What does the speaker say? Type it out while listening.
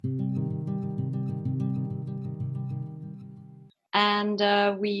And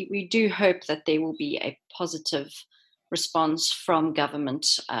we do hope that there will be a positive response from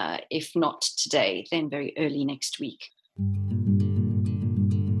government, if not today, then very early next week.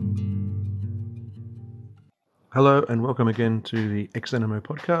 Hello and welcome again to the XNMO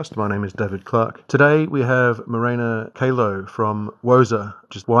podcast. My name is David Clark. Today we have Morena Kalo from Woza,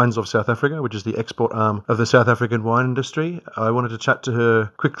 which is Wines of South Africa, which is the export arm of the South African wine industry. I wanted to chat to her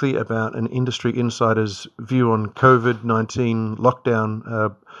quickly about an industry insider's view on COVID-19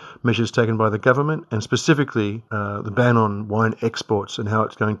 lockdown measures taken by the government, and specifically the ban on wine exports and how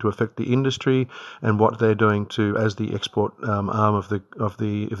it's going to affect the industry and what they're doing to, as the export arm of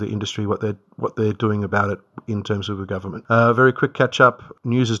the industry, what they're doing about it in terms of the government. Very quick catch up.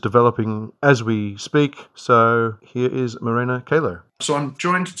 News is developing as we speak. So here is Morena Kalo. So I'm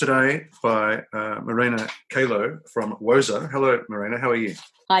joined today by Morena Kalo from Woza. Hello, Morena. How are you?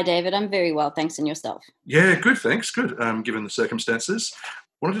 Hi, David. I'm very well, thanks. And yourself? Yeah, good, thanks. Good, given the circumstances.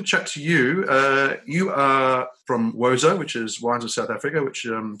 Wanted to chat to you. You are from Woza, which is Wines of South Africa, which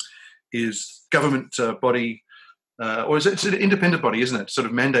is government body, or it's an independent body, isn't it? Sort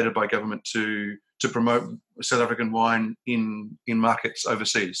of mandated by government to promote South African wine in markets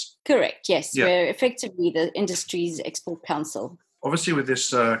overseas. Correct, yes. Yeah. We're effectively the industry's export council. Obviously, with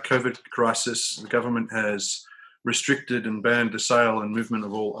this COVID crisis, the government has restricted and banned the sale and movement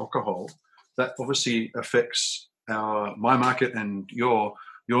of all alcohol. That obviously affects my market and your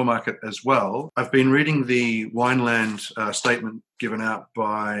market as well. I've been reading the Wineland statement given out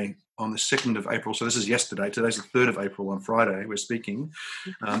on the 2nd of April. So this is yesterday. Today's the 3rd of April. On Friday, we're speaking.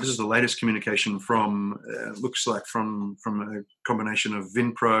 This is the latest communication from, looks like from a combination of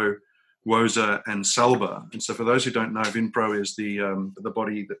Vinpro, Woza and Salba. And so for those who don't know, Vinpro is the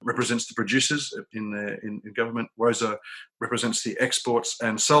body that represents the producers in government. Woza represents the exports,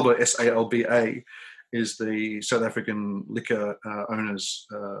 and Salba, SALBA, is the South African Liquor Owners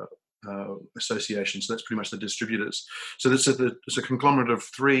Association. So that's pretty much the distributors. So it's a conglomerate of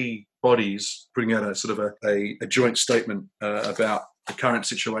three bodies putting out a sort of a joint statement about the current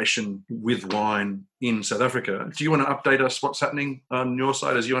situation with wine in South Africa. Do you want to update us what's happening on your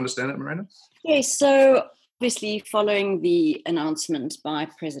side as you understand it, Morena? Yes, so obviously following the announcement by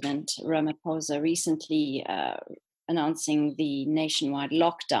President Ramaphosa recently announcing the nationwide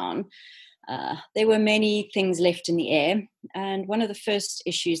lockdown, there were many things left in the air, and one of the first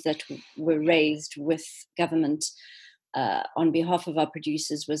issues that were raised with government on behalf of our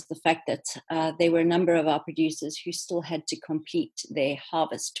producers was the fact that there were a number of our producers who still had to complete their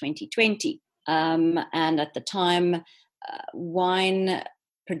harvest 2020. And at the time, wine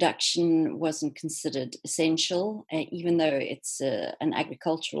production wasn't considered essential, even though it's an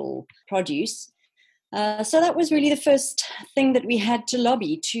agricultural produce. So that was really the first thing that we had to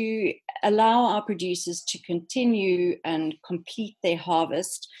lobby to allow our producers to continue and complete their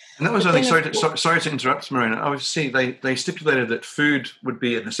harvest. And that was, I think, sorry to interrupt, Morena. Obviously, they stipulated that food would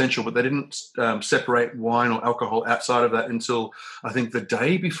be an essential, but they didn't separate wine or alcohol outside of that until, I think, the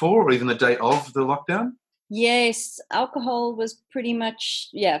day before or even the day of the lockdown. Yes, alcohol was pretty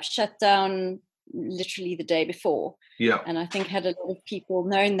much, shut down literally the day before. Yeah. And I think had a lot of people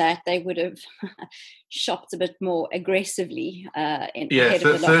known that, they would have shopped a bit more aggressively.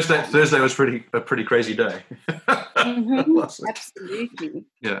 Thursday was a pretty crazy day. Mm-hmm, absolutely.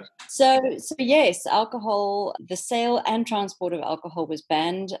 Yeah. So yes, alcohol, the sale and transport of alcohol was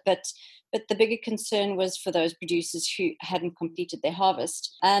banned, but the bigger concern was for those producers who hadn't completed their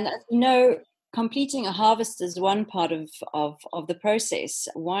harvest. And as you know, completing a harvest is one part of the process.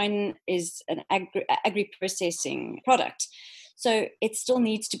 Wine is an agri-processing product. So it still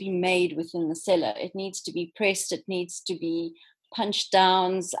needs to be made within the cellar. It needs to be pressed. It needs to be punch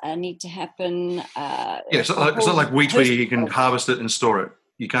downs need to happen. It's not like wheat where you can harvest it and store it.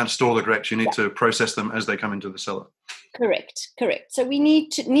 You can't store the grapes. You need to process them as they come into the cellar. Correct. So we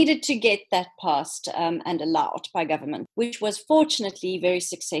needed to get that passed and allowed by government, which was fortunately very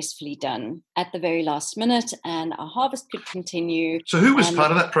successfully done at the very last minute, and our harvest could continue. So who was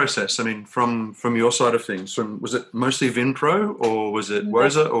part of that process? I mean, from your side of things, was it mostly Vinpro, or was it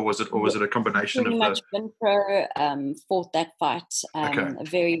Woza, or was it a combination pretty of much Vinpro fought that fight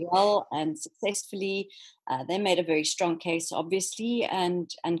very well and successfully. They made a very strong case, obviously, and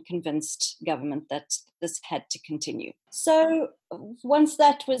convinced government that this had to continue. So once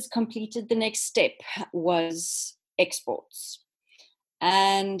that was completed, the next step was exports.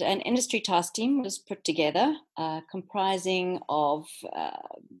 And an industry task team was put together, comprising of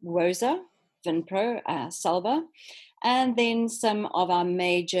Woza, Vinpro, Salba, and then some of our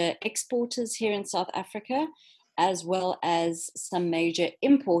major exporters here in South Africa, as well as some major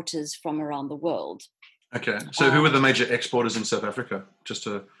importers from around the world. Okay. So who were the major exporters in South Africa? Just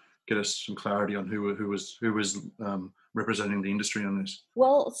to get us some clarity on who was representing the industry on this.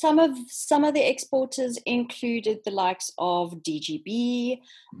 Well, some of the exporters included the likes of DGB,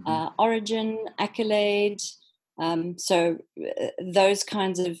 Origin, Accolade. So those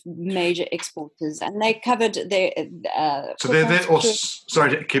kinds of major exporters, and they covered their. So they're all.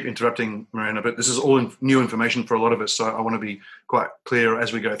 Sorry to keep interrupting, Marina, but this is all new information for a lot of us. So I want to be quite clear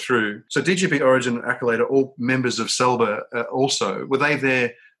as we go through. So DGB, Origin, and Accolade are all members of CELBA. Also, were they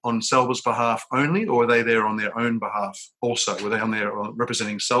there on CELBA's behalf only, or were they there on their own behalf also? Were they on there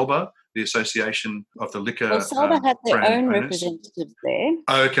representing CELBA, the Association of the Liquor? Well, CELBA had their own representatives there.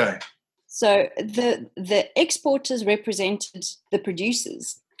 Okay. So the exporters represented the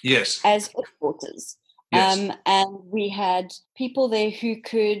producers, yes, as exporters. Yes. And we had people there who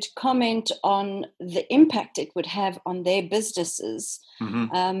could comment on the impact it would have on their businesses.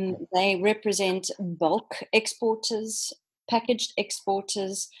 They represent bulk exporters, packaged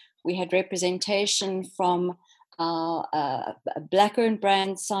exporters. We had representation from our black-owned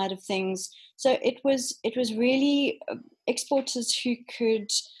brand side of things. So it was really exporters who could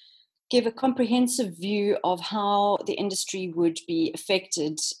give a comprehensive view of how the industry would be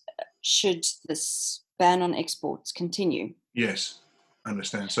affected should this ban on exports continue. Yes, I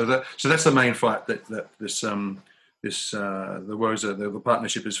understand. So that's the main fight that this the WOZA, the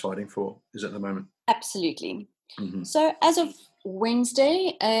partnership, is fighting for, is at the moment. Absolutely. So as of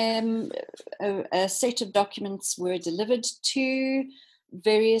Wednesday, a set of documents were delivered to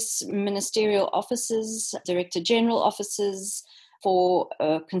various ministerial offices, Director General offices, for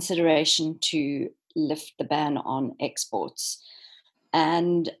consideration to lift the ban on exports.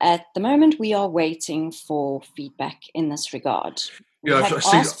 And at the moment, we are waiting for feedback in this regard. We have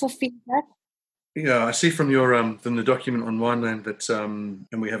asked for feedback. Yeah, I see from your from the document on Wineland that, and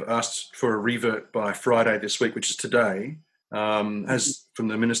we have asked for a revert by Friday this week, which is today, as from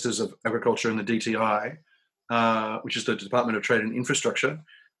the Ministers of Agriculture and the DTI, which is the Department of Trade and Infrastructure.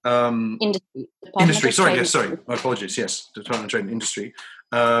 Industry. Sorry, my apologies. Yes, Department of Trade and Industry.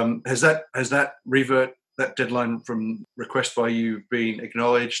 Has that revert, that deadline from request by you, been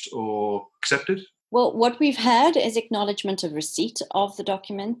acknowledged or accepted? Well, what we've had is acknowledgement of receipt of the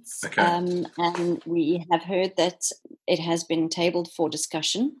documents, and we have heard that it has been tabled for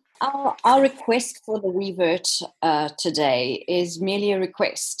discussion. Our request for the revert today is merely a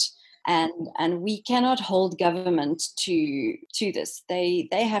request. And we cannot hold government to this. They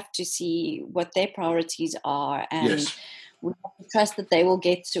have to see what their priorities are, and we have to trust that they will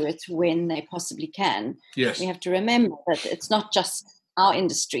get to it when they possibly can. Yes. We have to remember that it's not just our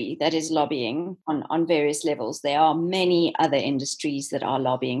industry that is lobbying on various levels. There are many other industries that are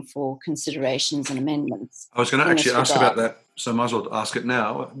lobbying for considerations and amendments. I was going to actually ask about that, so I might as well ask it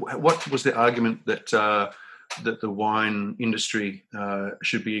now. What was the argument that the wine industry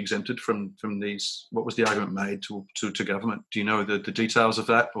should be exempted from these? What was the argument made to government? Do you know the details of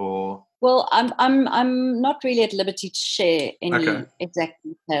that, or? Well, I'm not really at liberty to share any exact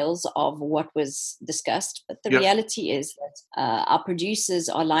details of what was discussed, but the reality is that our producers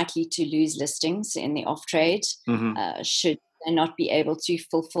are likely to lose listings in the off-trade should they not be able to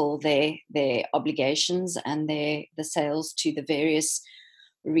fulfill their obligations and the sales to the various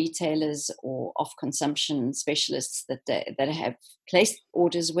retailers or off-consumption specialists that have placed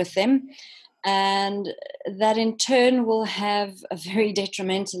orders with them. And that in turn will have a very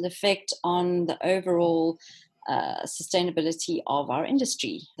detrimental effect on the overall sustainability of our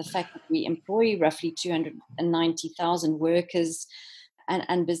industry. The fact that we employ roughly 290,000 workers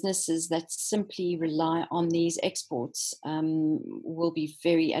and businesses that simply rely on these exports will be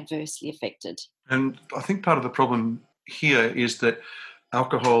very adversely affected. And I think part of the problem here is that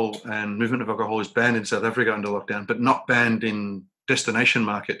alcohol and movement of alcohol is banned in South Africa under lockdown, but not banned in destination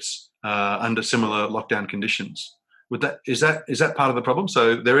markets under similar lockdown conditions. Is that part of the problem?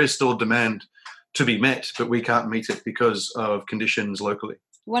 So there is still demand to be met, but we can't meet it because of conditions locally.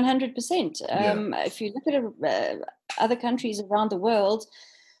 100%. If you look at other countries around the world,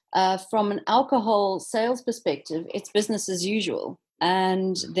 from an alcohol sales perspective, it's business as usual.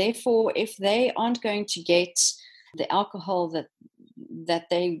 And therefore, if they aren't going to get the alcohol that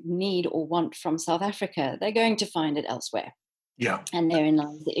they need or want from South Africa, they're going to find it elsewhere. Yeah. And therein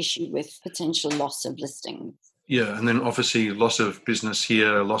lies the issue with potential loss of listings. Yeah, and then obviously loss of business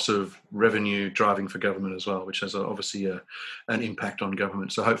here, loss of revenue driving for government as well, which has obviously an impact on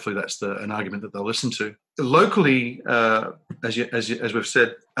government. So hopefully that's an argument that they'll listen to. Locally, as we've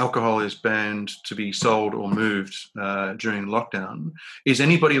said, alcohol is banned to be sold or moved during lockdown. Is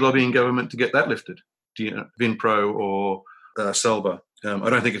anybody lobbying government to get that lifted? Do you know, Vinpro or CELBA? I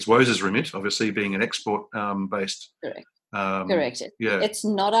don't think it's Woza's remit, obviously being an export based. Correct. Correct. It's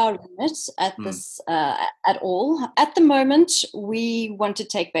not our limit at Mm. this at all. At the moment, we want to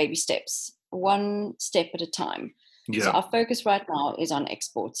take baby steps, one step at a time. Yeah. So our focus right now is on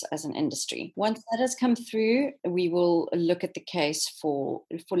exports as an industry. Once that has come through, we will look at the case for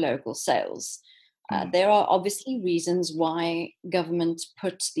local sales. There are obviously reasons why government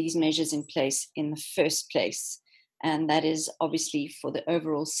put these measures in place in the first place. And that is obviously for the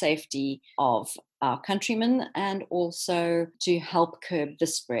overall safety of our countrymen and also to help curb the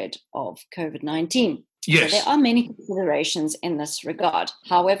spread of COVID-19. Yes. So there are many considerations in this regard.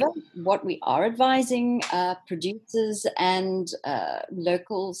 However, what we are advising producers and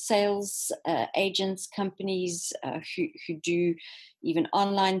local sales agents, companies who do even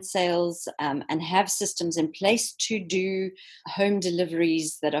online sales and have systems in place to do home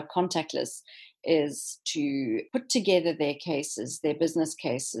deliveries that are contactless is to put together their cases, their business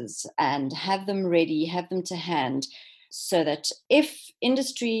cases, and have them ready, have them to hand, so that if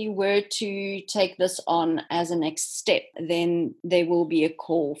industry were to take this on as a next step, then there will be a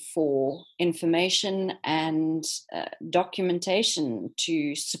call for information and documentation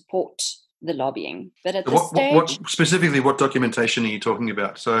to support the lobbying. But at this stage... What specifically, what documentation are you talking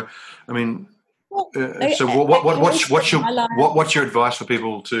about? So, I mean... what's your advice for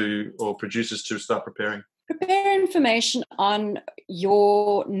people or producers to start preparing? Prepare information on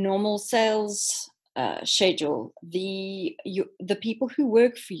your normal sales schedule. The people who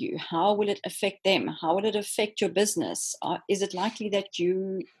work for you, how will it affect them? How will it affect your business? Is it likely that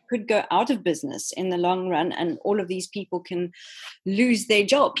you could go out of business in the long run, and all of these people can lose their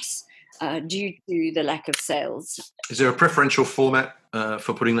jobs due to the lack of sales? Is there a preferential format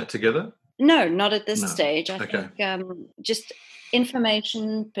for putting that together? No, not at this stage. I think just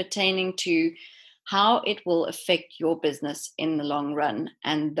information pertaining to how it will affect your business in the long run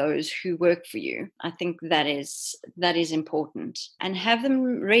and those who work for you. I think that is important. And have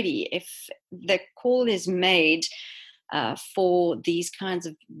them ready. If the call is made for these kinds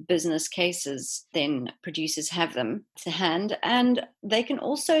of business cases, then producers have them to hand, and they can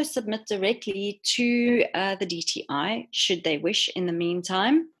also submit directly to the DTI, should they wish, in the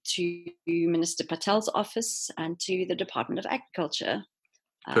meantime, to Minister Patel's office and to the Department of Agriculture,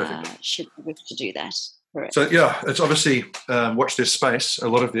 should they wish to do that. Correct. So, it's obviously watch this space, a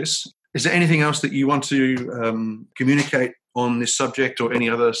lot of this. Is there anything else that you want to communicate on this subject or any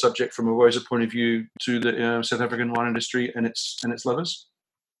other subject from a Woza point of view to the South African wine industry and its lovers?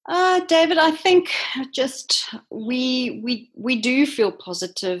 David, I think just we do feel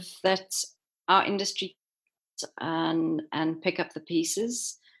positive that our industry and pick up the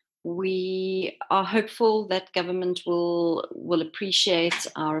pieces. We are hopeful that government will appreciate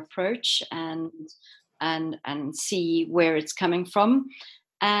our approach and see where it's coming from.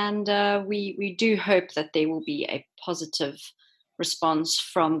 And we do hope that there will be a positive response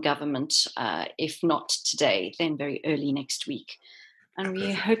from government, if not today, then very early next week. And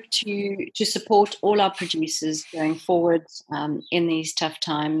we hope to support all our producers going forward in these tough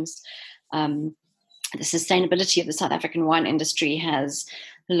times. The sustainability of the South African wine industry has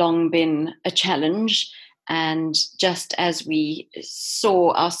long been a challenge. And just as we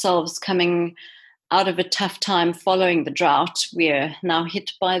saw ourselves coming out of a tough time following the drought, we're now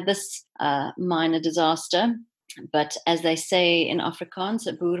hit by this minor disaster. But as they say in Afrikaans,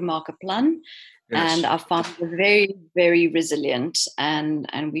 'n boer maak 'n plan. Yes. And our farmers are very, very resilient, and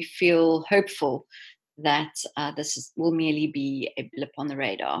we feel hopeful that this will merely be a blip on the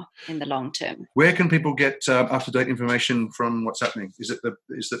radar in the long term. Where can people get up-to-date information from what's happening? Is it the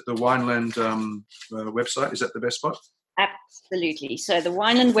Wineland website? Is that the best spot? Absolutely. So the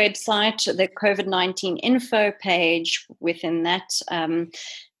Wineland website, the COVID-19 info page within that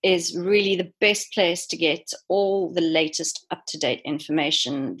is really the best place to get all the latest up-to-date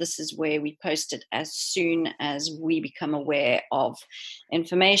information. This is where we post it as soon as we become aware of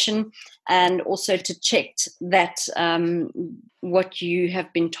information, and also to check that what you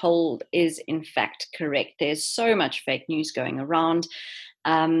have been told is in fact correct. There's so much fake news going around.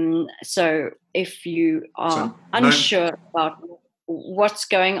 So if you are unsure about what's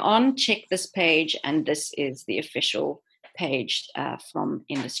going on, check this page, and this is the official page from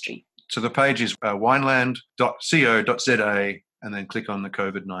industry. So the page is wineland.co.za, and then click on the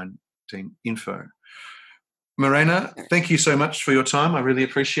COVID-19 info. Morena, thank you so much for your time. I really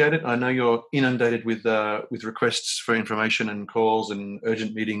appreciate it. I know you're inundated with requests for information and calls and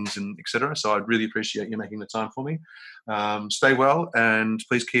urgent meetings and etc. So I'd really appreciate you making the time for me. Stay well, and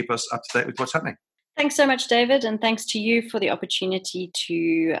please keep us up to date with what's happening. Thanks so much, David, and thanks to you for the opportunity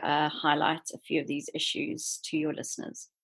to highlight a few of these issues to your listeners.